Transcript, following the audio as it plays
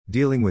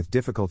Dealing with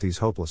difficulties.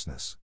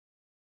 Hopelessness.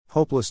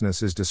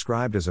 Hopelessness is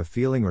described as a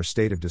feeling or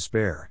state of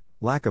despair,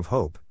 lack of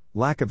hope,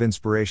 lack of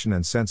inspiration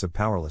and sense of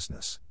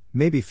powerlessness,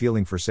 maybe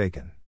feeling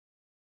forsaken.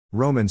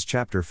 Romans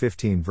chapter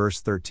 15 verse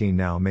 13.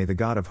 Now may the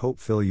God of hope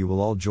fill you with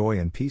all joy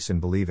and peace in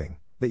believing,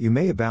 that you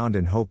may abound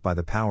in hope by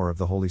the power of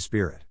the Holy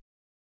Spirit.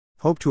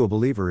 Hope to a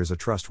believer is a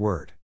trust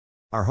word.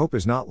 Our hope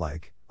is not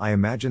like, I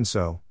imagine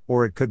so,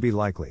 or it could be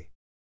likely.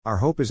 Our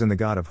hope is in the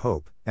God of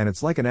hope, and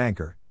it's like an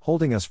anchor,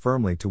 holding us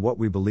firmly to what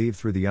we believe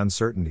through the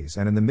uncertainties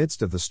and in the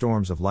midst of the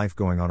storms of life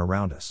going on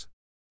around us.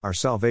 Our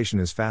salvation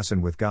is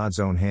fastened with God's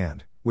own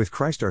hand, with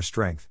Christ our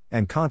strength,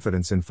 and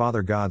confidence in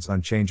Father God's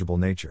unchangeable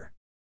nature.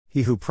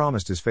 He who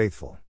promised is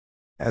faithful.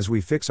 As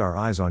we fix our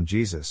eyes on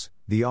Jesus,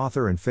 the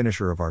author and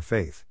finisher of our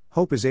faith,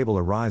 hope is able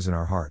to rise in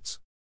our hearts.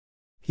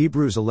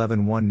 Hebrews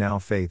 11:1. Now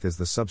faith is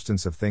the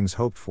substance of things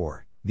hoped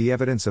for, the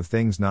evidence of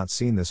things not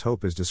seen. This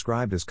hope is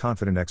described as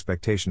confident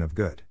expectation of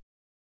good.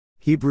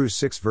 Hebrews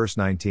 6 verse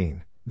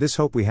 19. This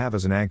hope we have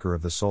as an anchor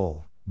of the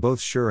soul,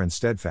 both sure and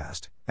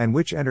steadfast, and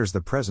which enters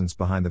the presence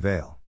behind the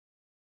veil.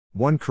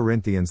 1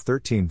 Corinthians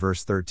 13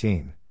 verse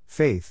 13.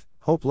 Faith,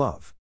 hope,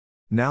 love.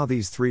 Now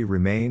these three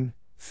remain,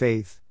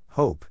 faith,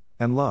 hope,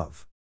 and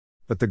love.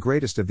 But the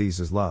greatest of these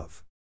is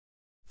love.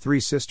 Three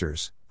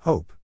sisters,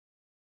 hope.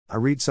 I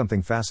read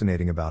something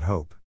fascinating about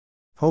hope.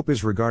 Hope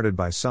is regarded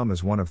by some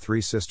as one of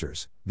three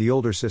sisters, the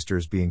older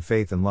sisters being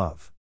faith and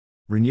love.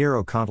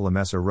 Raniero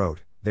Cantalamessa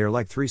wrote, they are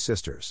like three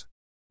sisters.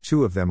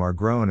 Two of them are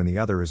grown and the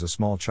other is a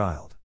small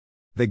child.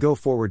 They go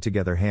forward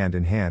together hand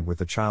in hand with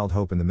the child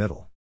hope in the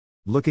middle.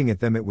 Looking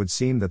at them it would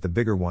seem that the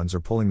bigger ones are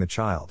pulling the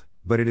child,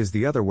 but it is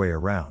the other way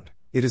around.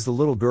 It is the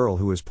little girl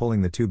who is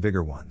pulling the two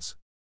bigger ones.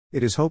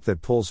 It is hope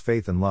that pulls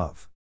faith and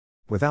love.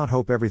 Without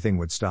hope everything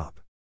would stop.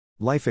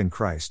 Life in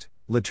Christ,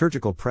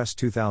 Liturgical Press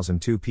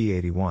 2002 p.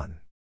 81.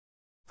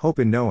 Hope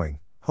in knowing,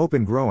 hope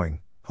in growing,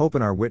 hope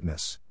in our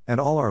witness, and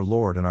all our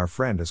Lord and our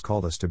friend has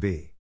called us to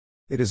be.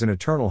 It is an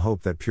eternal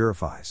hope that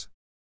purifies.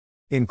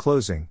 In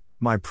closing,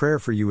 my prayer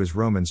for you is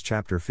Romans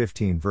chapter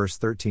 15 verse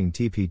 13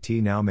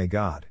 TPT. Now may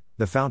God,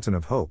 the fountain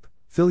of hope,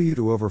 fill you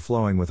to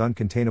overflowing with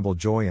uncontainable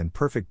joy and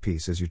perfect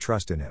peace as you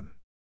trust in Him.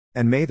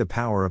 And may the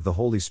power of the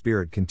Holy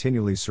Spirit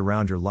continually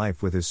surround your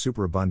life with His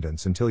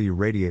superabundance until you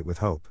radiate with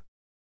hope.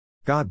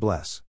 God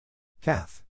bless. Kath.